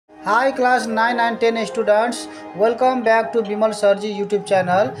Hi class 9 and 10 students, welcome back to Bimal Sarji YouTube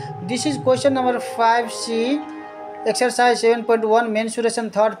channel. This is question number 5C, exercise 7.1,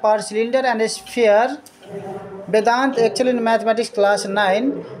 mensuration third part, cylinder and sphere. Vedant actually in mathematics class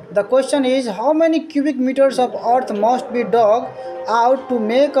 9. The question is, how many cubic meters of earth must be dug out to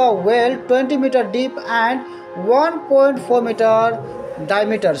make a well 20 meter deep and 1.4 meter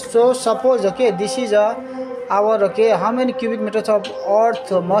diameter? So suppose, okay, this is our, okay, how many cubic meters of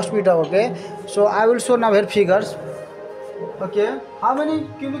earth must be dug, okay. So I will show now here figures, okay, how many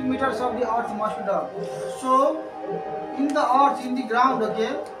cubic meters of the earth must be dug. So in the earth, in the ground,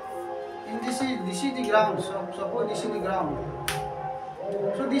 okay, in this is the ground. So suppose this is the ground.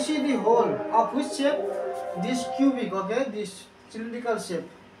 So this is the hole of which shape? This cubic, okay, this cylindrical shape.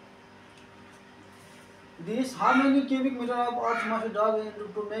 This, how many cubic meter of earth must be dug into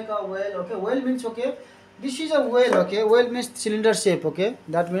to make a well? Okay, well means, okay, this is a well, okay, well means cylinder shape, okay,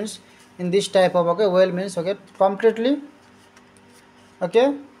 that means in this type of, okay, well means, okay, completely,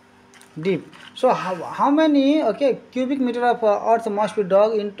 okay, deep. So how many, okay, cubic meter of earth must be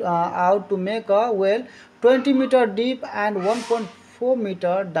dug in out to make a well 20 meter deep and 1.4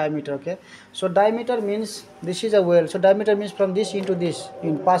 meter diameter, okay. So diameter means this is a well, so diameter means from this into this,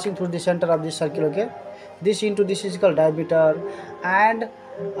 in passing through the center of this circle, okay, this into this is called diameter. And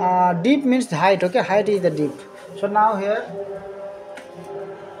deep means height, okay, height is the deep. So now here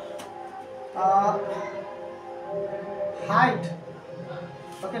uh, height,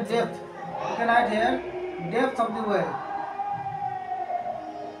 okay, depth, you can write here depth of the well,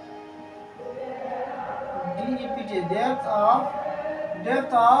 DEPT, depth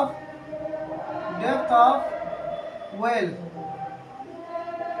of well.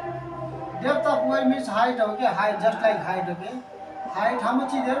 Depth of well means height, okay, height, just like height, okay. Height, how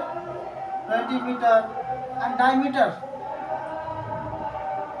much is there? 20 meter. And diameter,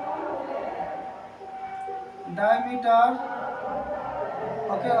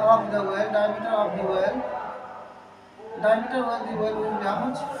 okay, of the well, diameter of the well. Diameter of the well will be how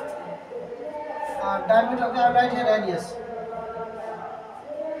much? Diameter, okay, I will write here radius.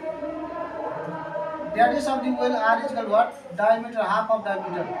 Radius of the well R is equal to what? Diameter, half of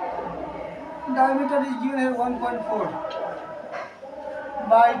diameter. Diameter is given here 1.4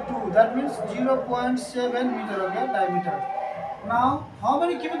 by 2, that means 0.7 meter, okay, diameter. Now, how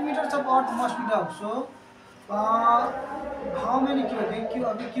many cubic meters of earth must be dug? So, how many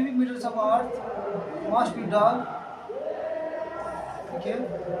cubic meters of earth must be dug? Okay.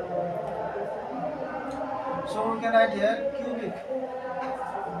 So we can write here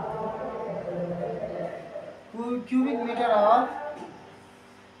cubic meter of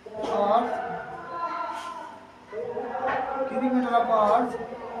earth, cubic meter of earth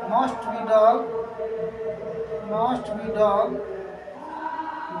must be dug, must be dug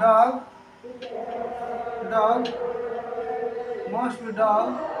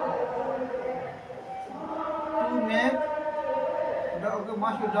to make, okay,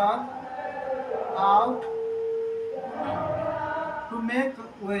 must be dug out to make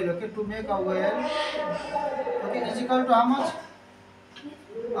well, okay, to make a well, okay, is equal to how much?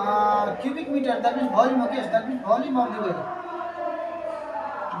 Cubic meter, that means volume, okay, that means volume of the well,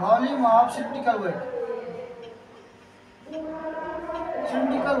 volume of cylindrical well.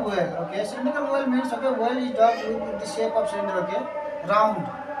 Cylindrical well, okay, cylindrical well means, okay, well is dug with the shape of cylinder, okay, round,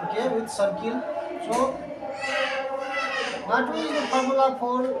 okay, with circle. So what is the formula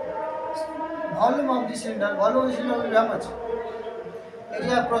for volume of the cylinder? Volume of the cylinder will be how much?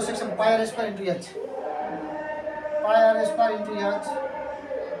 Area of cross section, pi r square into h, pi r square into h.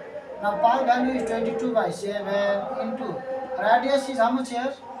 Now pi value is 22 by 7 into radius is how much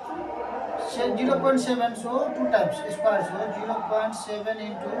here? 0.7, so 2 times square, so 0.7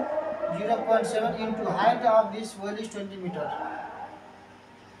 into 0.7 into height of this well is 20 meter.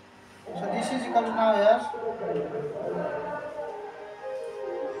 So this is equal to now here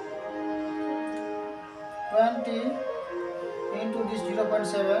 20 into this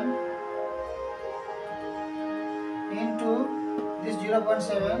 0.7 into this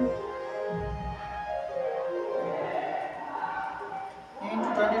 0.7 into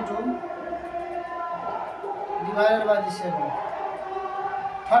 22 divided by the 7,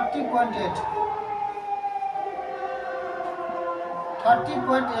 30.8,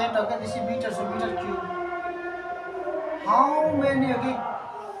 30.8, okay, this is meter, so meter cube. How many, okay,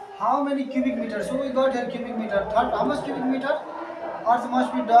 how many cubic meters? So we got here cubic meter. How much cubic meter? Earth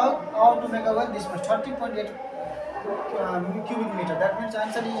must be dug out to make a well, this much, 30.8 cubic meter. That means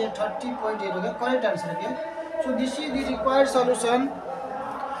answer is a 30.8, okay, correct answer, okay. So this is the required solution.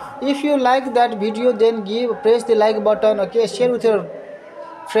 If you like that video, then press the like button, okay, share with your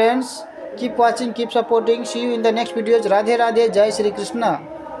Friends, keep watching, keep supporting. See you in the next videos. Radhe Radhe, Jai Shri Krishna.